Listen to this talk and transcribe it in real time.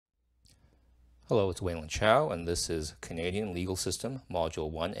Hello, it's Wayland Chow, and this is Canadian Legal System, Module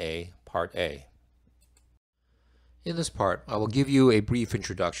 1A, Part A. In this part, I will give you a brief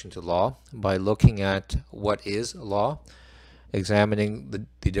introduction to law by looking at what is law, examining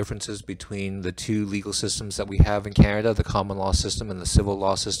the differences between the two legal systems that we have in Canada, the common law system and the civil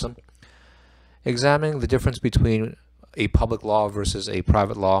law system, examining the difference between a public law versus a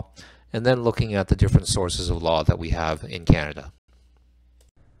private law, and then looking at the different sources of law that we have in Canada.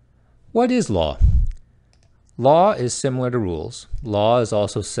 What is law? Law is similar to rules. Law is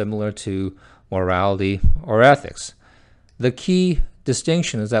also similar to morality or ethics. The key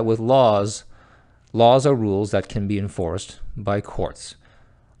distinction is that with laws are rules that can be enforced by courts.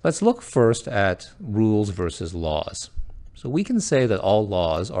 Let's look first at rules versus laws. So we can say that all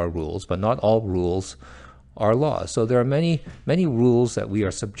laws are rules, but not all rules are laws. So there are many rules that we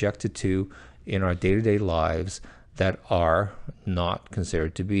are subjected to in our day-to-day lives that are not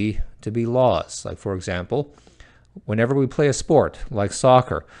considered to be laws. Like, for example, whenever we play a sport like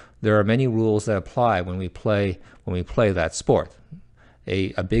soccer, there are many rules that apply when we play that sport.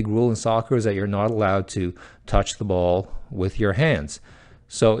 A big rule in soccer is that you're not allowed to touch the ball with your hands.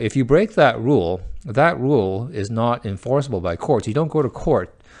 So if you break that rule is not enforceable by courts. You don't go to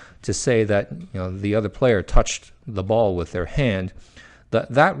court to say that the other player touched the ball with their hand.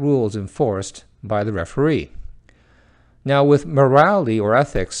 That rule is enforced by the referee. Now, with morality or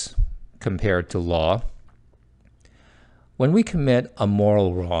ethics compared to law, when we commit a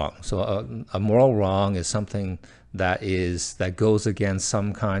moral wrong, so a moral wrong is something that goes against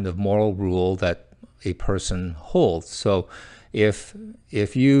some kind of moral rule that a person holds. So if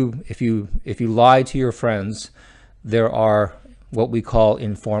you lie to your friends, there are what we call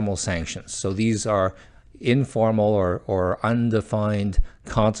informal sanctions. So these are informal or undefined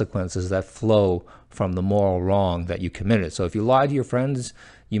consequences that flow from the moral wrong that you committed. So if you lie to your friends,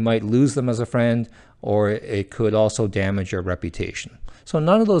 you might lose them as a friend, or it could also damage your reputation. So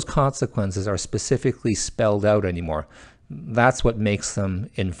none of those consequences are specifically spelled out anymore. That's what makes them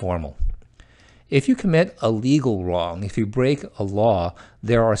informal. If you commit a legal wrong, if you break a law,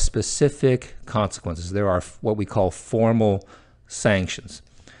 there are specific consequences. There are what we call formal sanctions.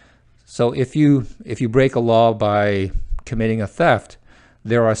 So if you break a law by committing a theft,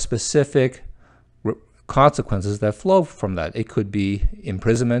 there are specific consequences that flow from that. It could be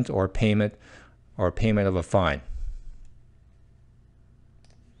imprisonment or payment of a fine.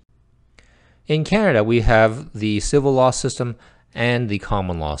 In Canada, we have the civil law system and the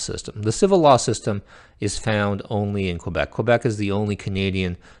common law system. The civil law system is found only in Quebec. Quebec is the only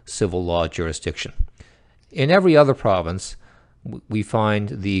Canadian civil law jurisdiction. In every other province, we find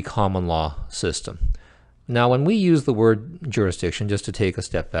the common law system. Now, when we use the word jurisdiction, just to take a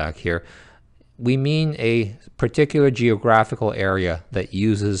step back here, we mean a particular geographical area that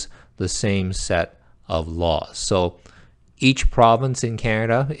uses the same set of laws. So each province in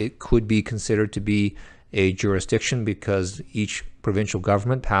Canada, it could be considered to be a jurisdiction because each provincial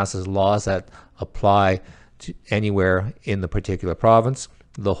government passes laws that apply to anywhere in the particular province.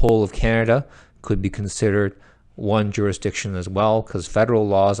 The whole of Canada could be considered one jurisdiction as well because federal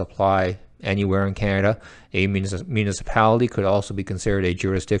laws apply anywhere in Canada. A municipality could also be considered a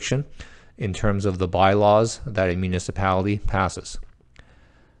jurisdiction in terms of the bylaws that a municipality passes.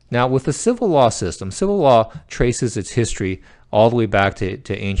 Now, with the civil law system, civil law traces its history all the way back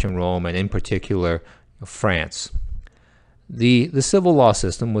to ancient Rome and in particular France. The civil law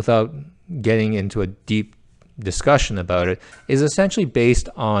system, without getting into a deep discussion about it, is essentially based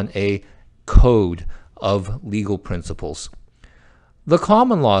on a code of legal principles. The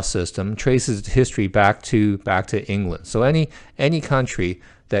common law system traces its history back to England. So any country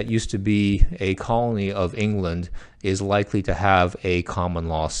that used to be a colony of England is likely to have a common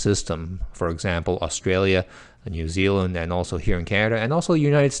law system. For example, Australia, New Zealand, and also here in Canada, and also the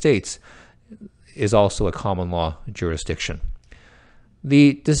United States is also a common law jurisdiction.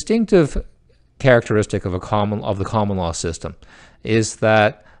 The distinctive characteristic of the common law system is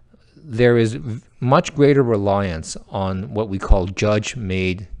that there is much greater reliance on what we call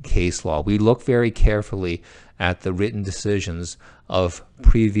judge-made case law. We look very carefully at the written decisions of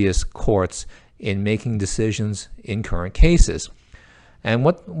previous courts in making decisions in current cases. And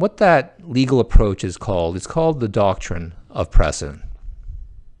what that legal approach is called, it's called the doctrine of precedent.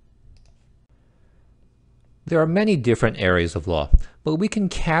 There are many different areas of law, but we can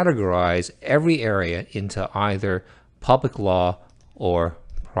categorize every area into either public law or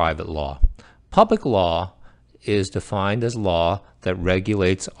private law. Public law is defined as law that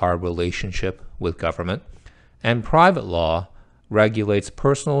regulates our relationship with government, and private law regulates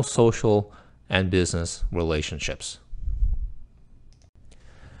personal, social, and business relationships.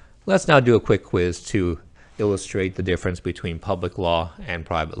 Let's now do a quick quiz to illustrate the difference between public law and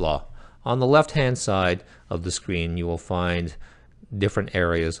private law. On the left-hand side of the screen, you will find different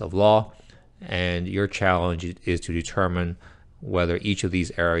areas of law, and your challenge is to determine whether each of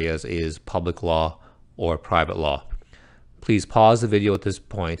these areas is public law or private law. Please pause the video at this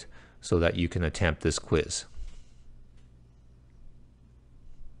point so that you can attempt this quiz.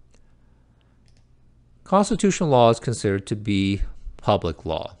 Constitutional law is considered to be public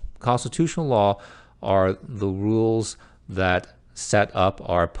law. Constitutional law are the rules that set up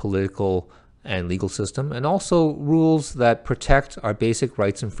our political and legal system, and also rules that protect our basic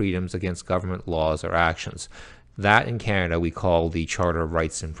rights and freedoms against government laws or actions. That in Canada we call the Charter of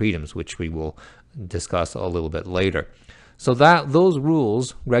Rights and Freedoms, which we will discuss a little bit later. So that those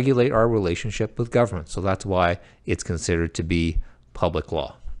rules regulate our relationship with government. So that's why it's considered to be public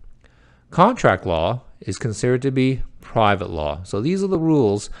law. Contract law is considered to be private law. So these are the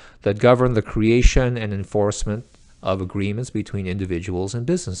rules that govern the creation and enforcement of agreements between individuals and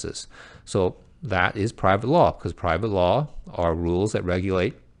businesses. So that is private law, because private law are rules that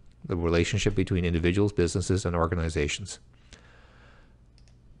regulate the relationship between individuals, businesses, and organizations.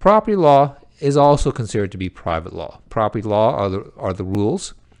 Property law is also considered to be private law. Property law are the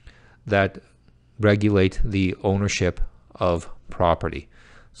rules that regulate the ownership of property.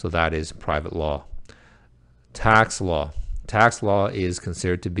 So that is private law. Tax law. Tax law is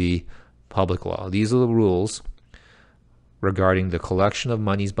considered to be public law. These are the rules regarding the collection of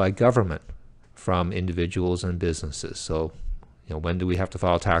monies by government from individuals and businesses. So, when do we have to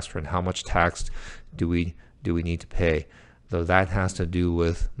file tax return? How much tax do we need to pay? So that has to do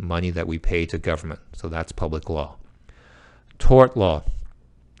with money that we pay to government. So that's public law. Tort law.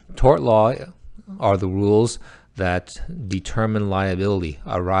 Tort law are the rules that determine liability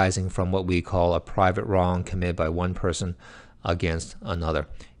arising from what we call a private wrong committed by one person against another.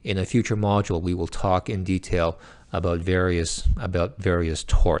 In a future module, we will talk in detail about various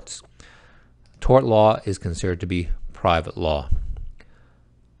torts. Tort law is considered to be private law.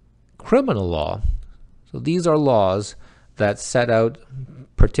 Criminal law. So these are laws that set out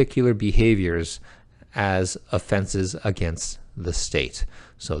particular behaviors as offenses against the state.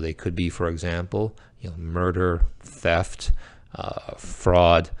 So they could be, for example, murder, theft,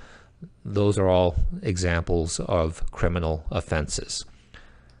 fraud. Those are all examples of criminal offenses.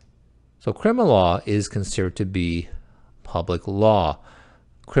 So criminal law is considered to be public law.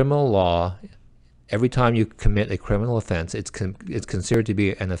 Criminal law, every time you commit a criminal offense, it's considered to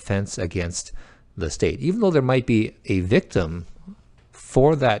be an offense against the state. Even though there might be a victim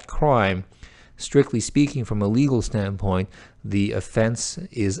for that crime, strictly speaking, from a legal standpoint, the offense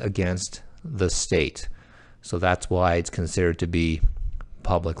is against the state. So that's why it's considered to be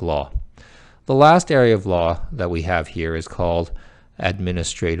public law. The last area of law that we have here is called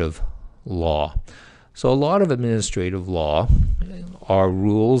administrative law. So a lot of administrative law are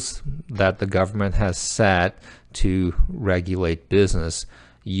rules that the government has set to regulate business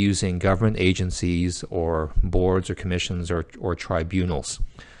using government agencies or boards or commissions or tribunals.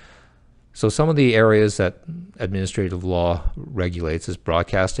 So some of the areas that administrative law regulates is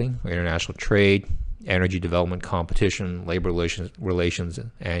broadcasting, international trade, energy development, competition, labor relations,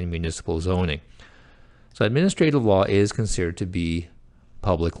 and municipal zoning. So administrative law is considered to be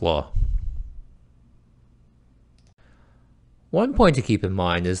public law. One point to keep in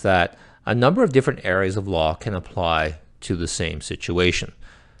mind is that a number of different areas of law can apply to the same situation.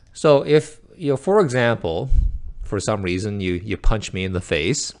 So if, for example, for some reason you punch me in the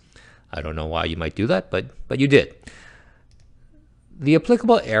face, I don't know why you might do that, but you did. The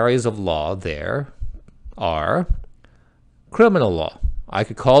applicable areas of law there are criminal law. I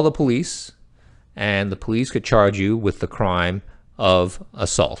could call the police, and the police could charge you with the crime of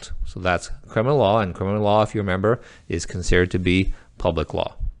assault. So that's criminal law, and criminal law, if you remember, is considered to be public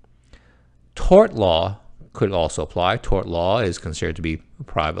law. Tort law could also apply. Tort law is considered to be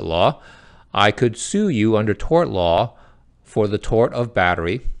private law. I could sue you under tort law for the tort of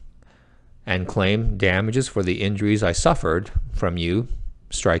battery and claim damages for the injuries I suffered from you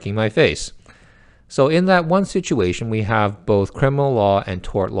striking my face. So in that one situation, we have both criminal law and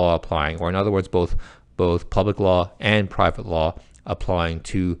tort law applying, or in other words, both public law and private law applying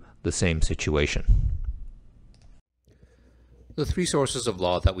to the same situation. The three sources of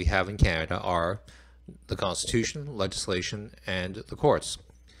law that we have in Canada are the Constitution, legislation, and the courts.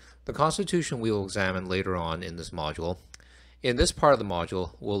 The Constitution we will examine later on in this module. In this part of the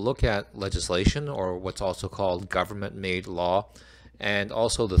module, we'll look at legislation, or what's also called government-made law, and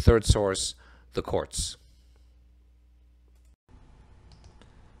also the third source, the courts.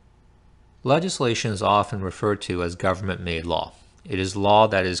 Legislation is often referred to as government-made law. It is law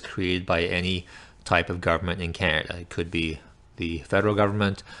that is created by any type of government in Canada. It could be the federal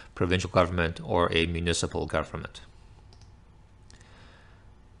government, provincial government, or a municipal government.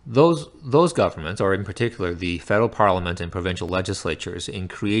 Those governments, or in particular the federal parliament and provincial legislatures, in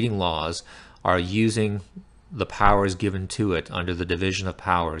creating laws are using the powers given to it under the division of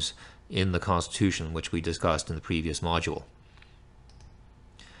powers in the Constitution, which we discussed in the previous module.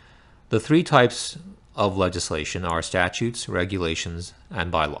 The three types of legislation are statutes, regulations,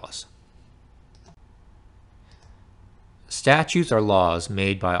 and bylaws. Statutes are laws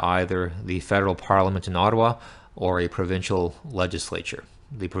made by either the federal parliament in Ottawa or a provincial legislature.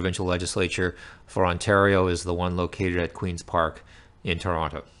 The provincial legislature for Ontario is the one located at Queen's Park in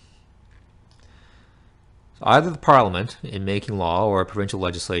Toronto. Either the parliament, in making law, or a provincial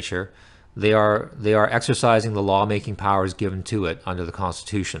legislature, they are exercising the lawmaking powers given to it under the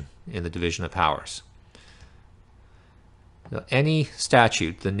Constitution in the division of powers. Now, any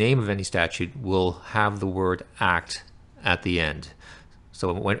statute, the name of any statute, will have the word act at the end.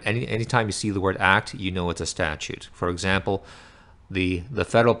 So anytime you see the word act, you know it's a statute. For example, the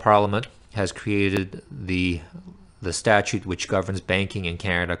federal parliament has created the statute which governs banking in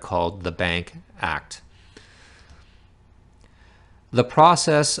Canada, called the Bank Act. The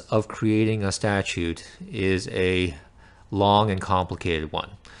process of creating a statute is a long and complicated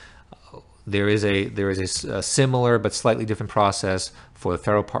one. There is a similar but slightly different process for the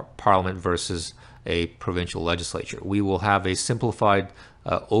federal parliament versus a provincial legislature. We will have a simplified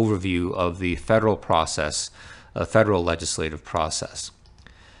overview of the federal process, federal legislative process.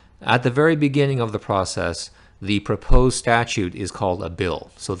 At the very beginning of the process, the proposed statute is called a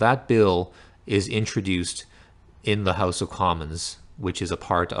bill. So that bill is introduced in the House of Commons, which is a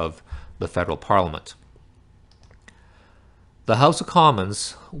part of the federal parliament. The House of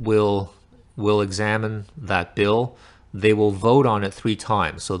Commons will examine that bill. They will vote on it 3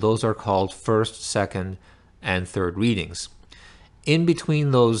 times. So those are called first, second, and third readings. In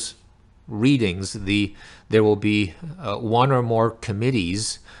between those readings, there will be one or more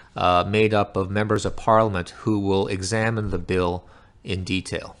committees made up of members of parliament who will examine the bill in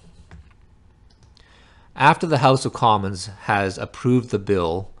detail. After the House of Commons has approved the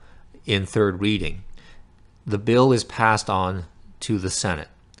bill in third reading, the bill is passed on to the Senate.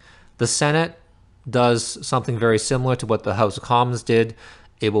 The Senate does something very similar to what the House of Commons did.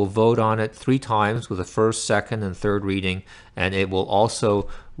 It will vote on it 3 times with a first, second, and third reading, and it will also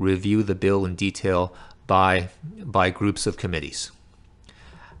review the bill in detail by groups of committees.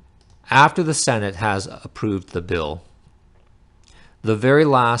 After the Senate has approved the bill, the very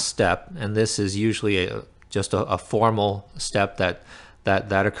last step, and this is usually just a formal step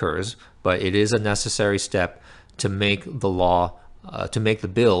that occurs, but it is a necessary step to make the law, to make the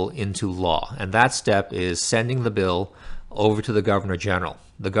bill into law. And that step is sending the bill over to the Governor General.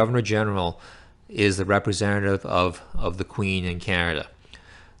 The Governor General is the representative of the Queen in Canada.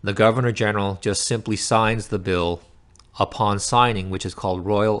 The Governor General just simply signs the bill. Upon signing, which is called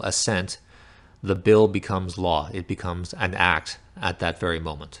royal assent, the bill becomes law. It becomes an act at that very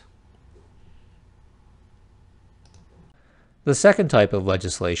moment. The second type of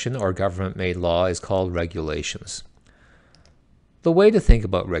legislation, or government-made law, is called regulations. The way to think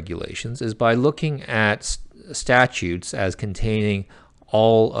about regulations is by looking at statutes as containing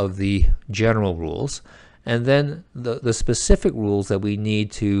all of the general rules, and then the specific rules that we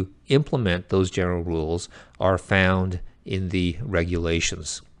need to implement those general rules are found in the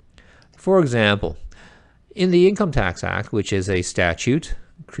regulations. For example, in the Income Tax Act, which is a statute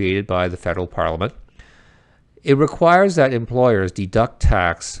created by the federal parliament, it requires that employers deduct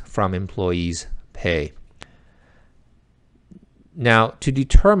tax from employees' pay. Now, to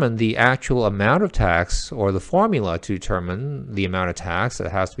determine the actual amount of tax, or the formula to determine the amount of tax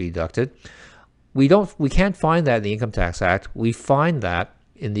that has to be deducted, we can't find that in the Income Tax Act. We find that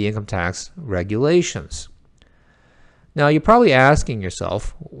in the income tax regulations. Now, you're probably asking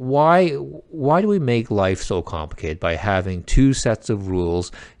yourself, why do we make life so complicated by having 2 sets of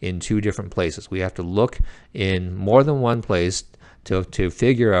rules in 2 different places? We have to look in more than one place to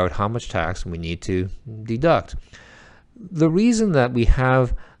figure out how much tax we need to deduct. The reason that we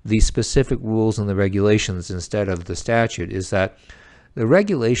have the specific rules and the regulations instead of the statute is that the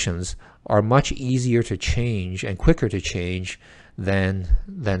regulations are much easier to change and quicker to change than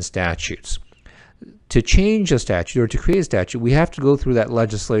statutes. To change a statute, or to create a statute, we have to go through that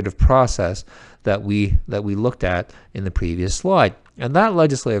legislative process that we looked at in the previous slide. And that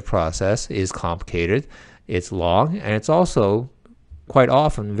legislative process is complicated, it's long, and it's also quite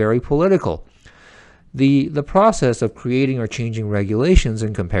often very political. The process of creating or changing regulations,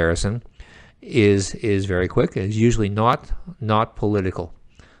 in comparison, is very quick. It's usually not political.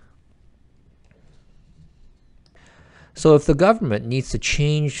 So if the government needs to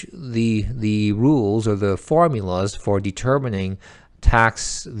change the rules or the formulas for determining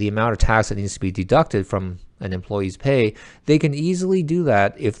the amount of tax that needs to be deducted from an employee's pay, they can easily do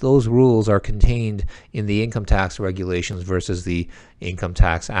that if those rules are contained in the income tax regulations versus the Income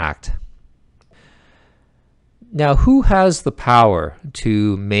Tax Act. Now, who has the power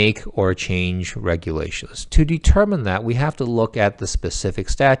to make or change regulations? To determine that, we have to look at the specific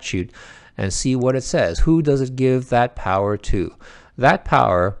statute and see what it says. Who does it give that power to? That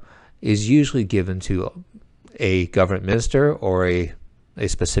power is usually given to a government minister or a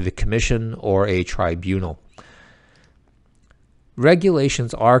specific commission or a tribunal.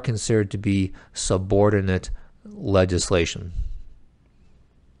 Regulations are considered to be subordinate legislation.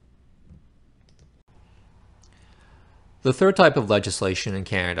 The third type of legislation in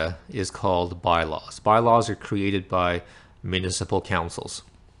Canada is called bylaws. Bylaws are created by municipal councils.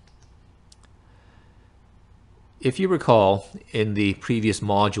 If you recall, in the previous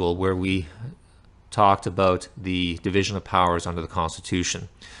module where we talked about the division of powers under the Constitution,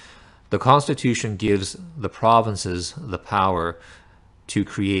 the Constitution gives the provinces the power to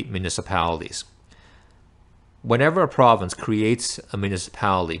create municipalities. Whenever a province creates a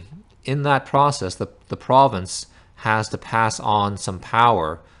municipality, in that process, the province has to pass on some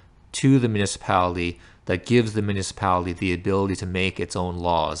power to the municipality that gives the municipality the ability to make its own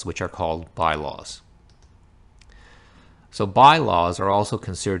laws, which are called bylaws. So bylaws are also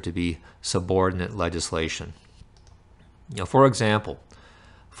considered to be subordinate legislation. For example,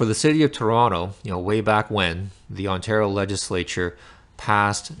 for the City of Toronto, way back when, the Ontario legislature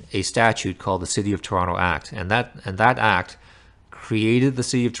passed a statute called the City of Toronto Act, and that act created the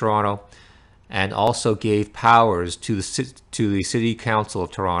City of Toronto and also gave powers to the City Council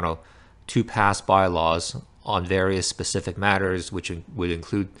of Toronto to pass bylaws on various specific matters, which would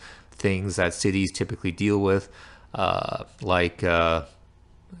include things that cities typically deal with, like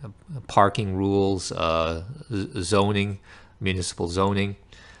parking rules, zoning, municipal zoning.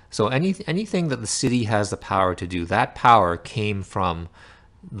 So anything that the city has the power to do, that power came from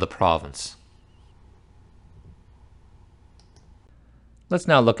the province. Let's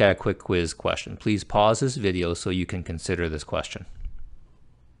now look at a quick quiz question. Please pause this video so you can consider this question.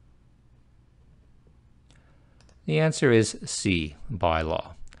 The answer is C,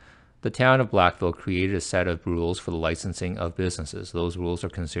 bylaw. The town of Blackville created a set of rules for the licensing of businesses. Those rules are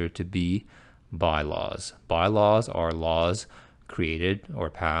considered to be bylaws. Bylaws are laws created or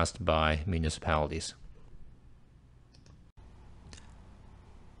passed by municipalities.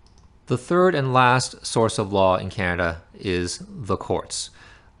 The third and last source of law in Canada is the courts.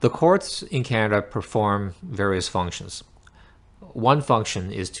 The courts in Canada perform various functions. One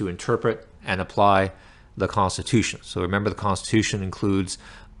function is to interpret and apply the Constitution. So remember, the Constitution includes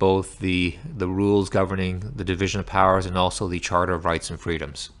both the rules governing the division of powers and also the Charter of Rights and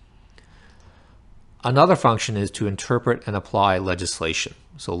Freedoms. Another function is to interpret and apply legislation.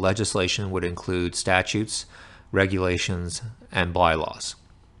 So legislation would include statutes, regulations, and bylaws.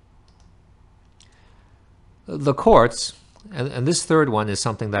 The courts, and this third one is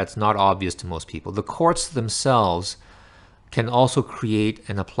something that's not obvious to most people, the courts themselves can also create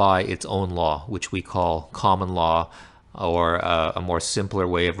and apply its own law, which we call common law, or a more simpler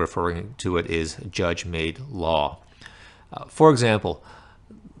way of referring to it is judge-made law. For example,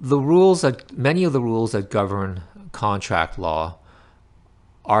 many of the rules that govern contract law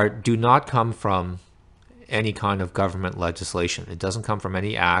do not come from any kind of government legislation. It doesn't come from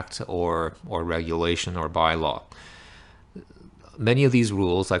any act or regulation or bylaw. Many of these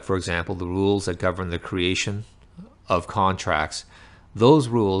rules, like for example, the rules that govern the creation of contracts, those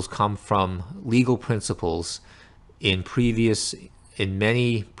rules come from legal principles in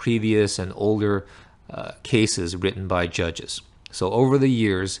many previous and older cases written by judges. So over the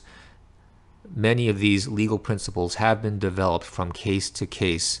years, many of these legal principles have been developed from case to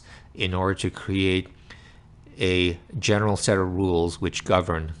case in order to create a general set of rules which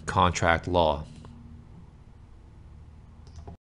govern contract law.